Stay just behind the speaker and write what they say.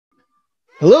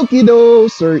Hello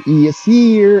kiddos, Sir E is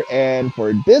here, and for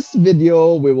this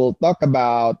video, we will talk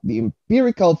about the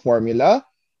empirical formula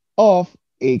of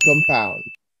a compound.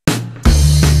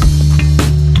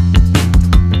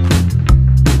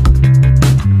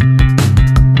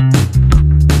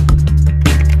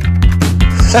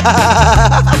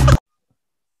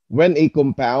 When a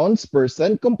compound's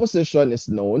percent composition is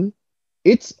known,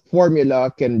 its formula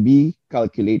can be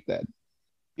calculated.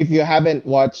 If you haven't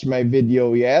watched my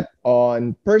video yet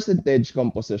on percentage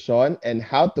composition and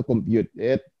how to compute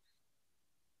it,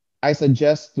 I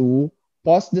suggest to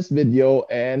pause this video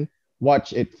and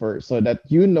watch it first so that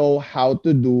you know how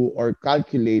to do or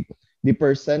calculate the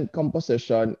percent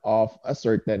composition of a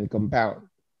certain compound.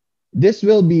 This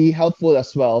will be helpful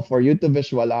as well for you to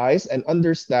visualize and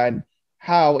understand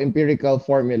how empirical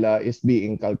formula is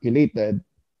being calculated.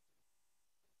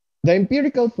 The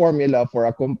empirical formula for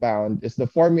a compound is the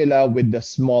formula with the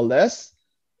smallest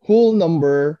whole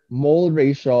number mole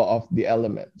ratio of the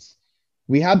elements.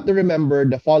 We have to remember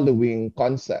the following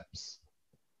concepts.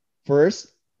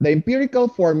 First, the empirical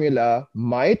formula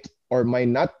might or might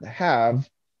not have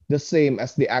the same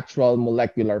as the actual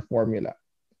molecular formula.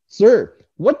 Sir,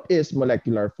 what is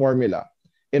molecular formula?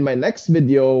 In my next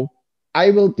video, I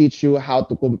will teach you how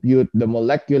to compute the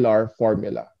molecular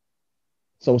formula.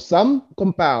 So some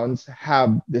compounds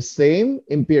have the same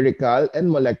empirical and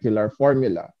molecular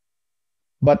formula,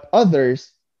 but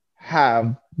others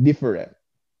have different.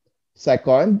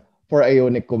 Second, for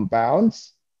ionic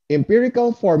compounds,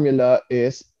 empirical formula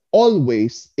is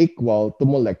always equal to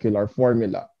molecular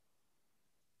formula.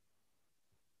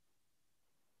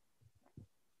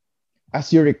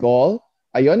 As you recall,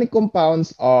 ionic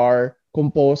compounds are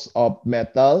composed of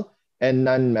metal and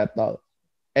non-metal,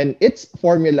 and its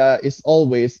formula is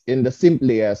always in the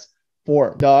simplest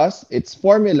form. Thus, its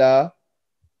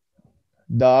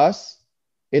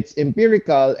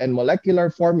empirical and molecular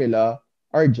formula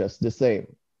are just the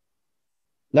same.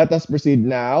 Let us proceed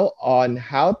now on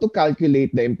how to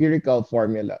calculate the empirical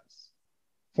formulas.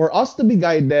 For us to be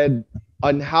guided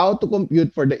on how to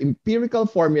compute for the empirical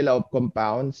formula of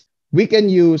compounds, we can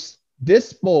use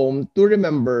this poem to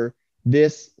remember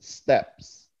these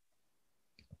steps.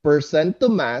 Percent to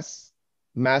mass,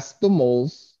 mass to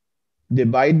moles,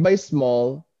 divide by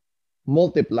small,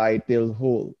 multiply till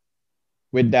whole.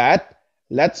 With that,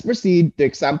 let's proceed to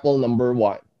example number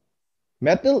 1.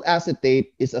 Methyl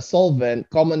acetate is a solvent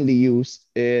commonly used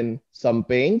in some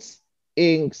paints,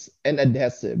 inks, and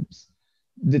adhesives.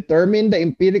 Determine the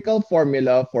empirical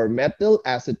formula for methyl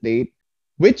acetate,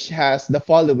 which has the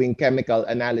following chemical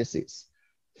analysis: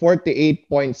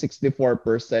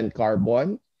 48.64%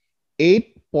 carbon,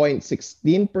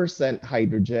 8.16%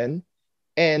 hydrogen,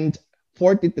 and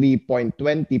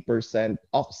 43.20%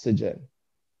 oxygen.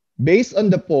 Based on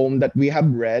the poem that we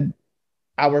have read,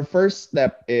 our first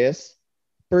step is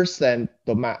percent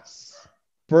to mass.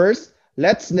 First,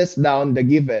 let's list down the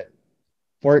given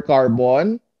for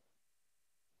carbon,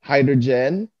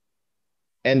 hydrogen,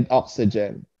 and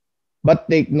oxygen. But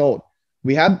take note,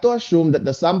 we have to assume that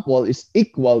the sample is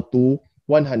equal to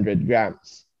 100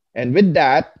 grams. And with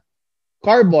that,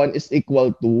 carbon is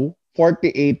equal to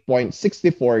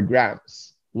 48.64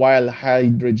 grams, while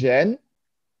hydrogen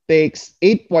takes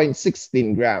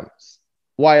 8.16 grams,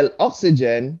 while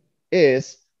oxygen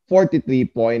is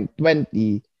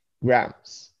 43.20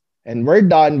 grams. And we're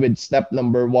done with step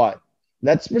number 1.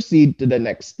 Let's proceed to the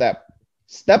next step.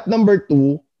 Step number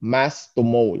 2, mass to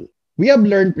mole. We have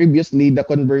learned previously the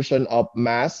conversion of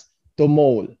mass to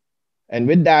mole. And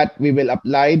with that, we will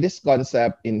apply this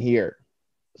concept in here.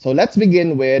 So let's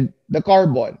begin with the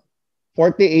carbon.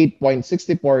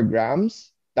 48.64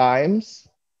 grams times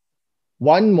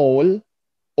 1 mole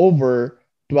over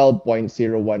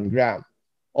 12.01 gram.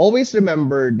 Always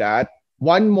remember that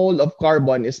 1 mole of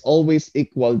carbon is always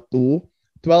equal to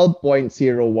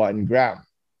 12.01 gram.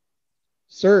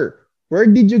 Sir, where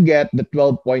did you get the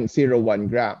 12.01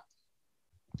 gram?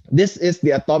 This is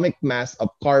the atomic mass of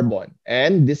carbon,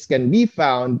 and this can be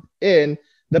found in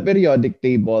the periodic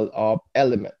table of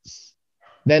elements.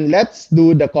 Then let's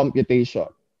do the computation.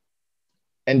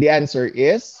 And the answer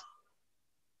is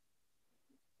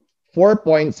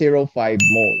 4.05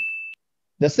 mole.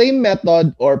 The same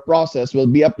method or process will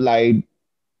be applied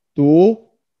to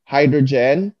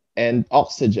hydrogen and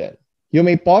oxygen. You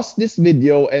may pause this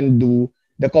video and do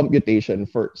the computation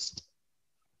first.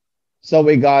 So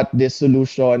we got this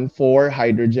solution for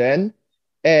hydrogen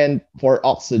and for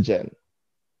oxygen.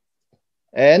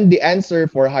 And the answer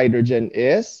for hydrogen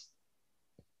is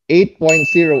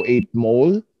 8.08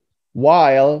 mole,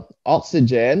 while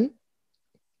oxygen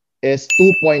is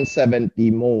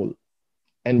 2.70 mole.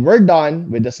 And we're done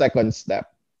with the second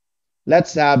step.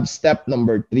 Let's have step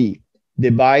number 3.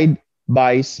 Divide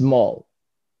by small.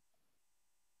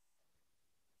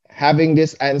 Having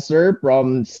this answer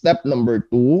from step number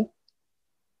 2,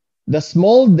 the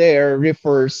small there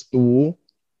refers to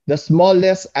the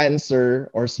smallest answer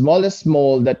or smallest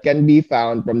small that can be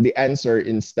found from the answer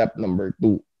in step number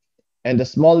 2. And the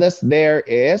smallest there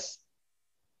is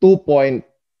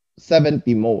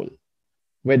 2.70 mole.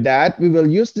 With that, we will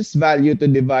use this value to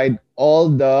divide all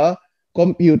the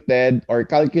computed or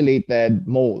calculated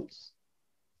moles.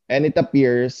 And it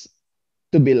appears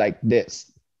to be like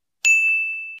this.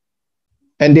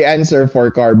 And the answer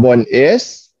for carbon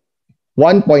is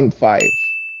 1.5.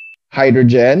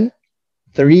 Hydrogen,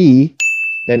 3.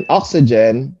 Then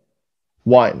oxygen,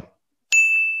 1.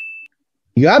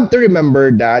 You have to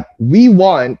remember that we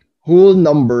want whole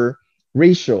number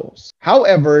ratios.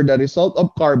 However, the result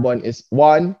of carbon is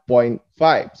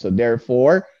 1.5. So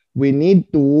therefore, we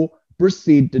need to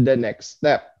proceed to the next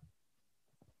step,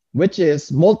 which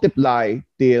is multiply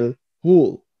till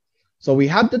whole. So we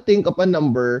have to think of a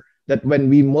number that when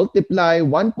we multiply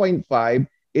 1.5,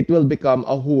 it will become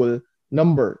a whole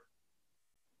number.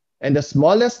 And the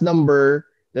smallest number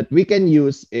that we can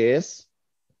use is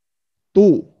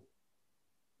 2.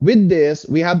 With this,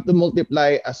 we have to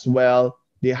multiply as well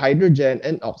the hydrogen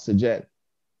and oxygen.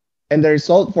 And the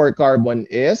result for carbon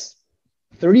is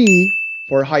 3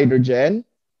 for hydrogen,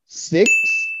 6,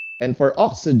 and for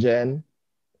oxygen,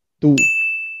 2.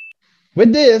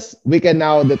 With this, we can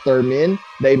now determine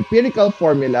the empirical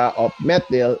formula of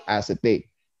methyl acetate.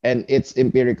 And its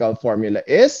empirical formula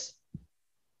is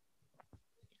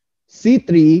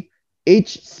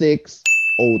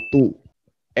C3H6O2.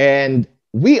 And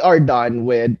we are done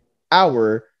with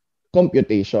our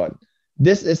computation.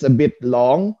 This is a bit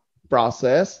long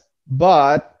process,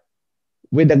 but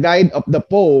with the guide of the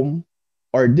poem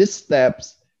or these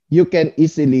steps, you can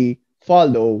easily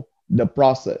follow the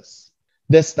process.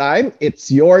 This time,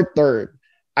 it's your turn.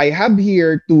 I have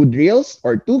here 2 drills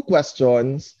or 2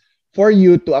 questions for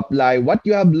you to apply what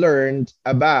you have learned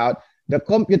about the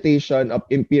computation of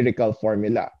empirical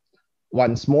formula.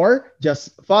 Once more,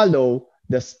 just follow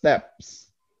the steps.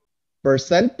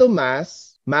 Percent to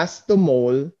mass, mass to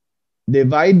mole,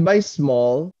 divide by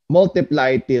small,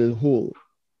 multiply till whole.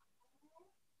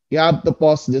 You have to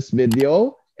pause this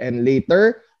video and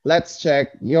later, let's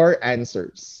check your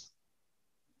answers.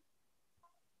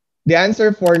 The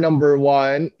answer for number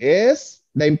 1 is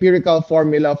the empirical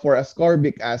formula for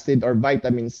ascorbic acid or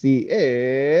vitamin C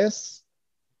is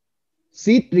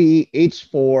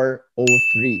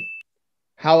C3H4O3.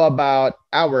 How about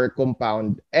our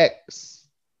compound X,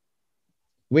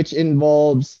 which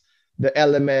involves the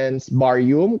elements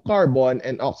barium, carbon,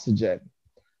 and oxygen?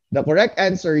 The correct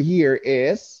answer here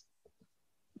is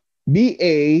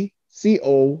BaCO3.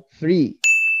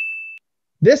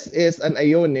 This is an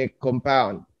ionic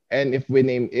compound, and if we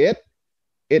name it,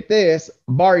 it is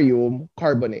barium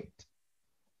carbonate.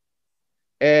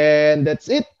 And that's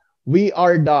it. We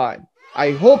are done.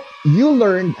 I hope you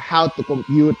learned how to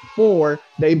compute for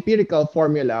the empirical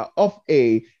formula of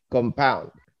a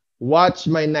compound. Watch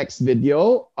my next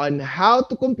video on how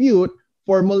to compute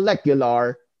for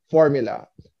molecular formula.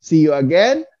 See you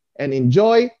again and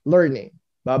enjoy learning.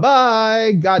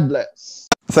 Bye-bye. God bless.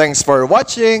 Thanks for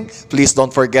watching. Please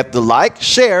don't forget to like,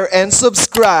 share, and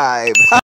subscribe.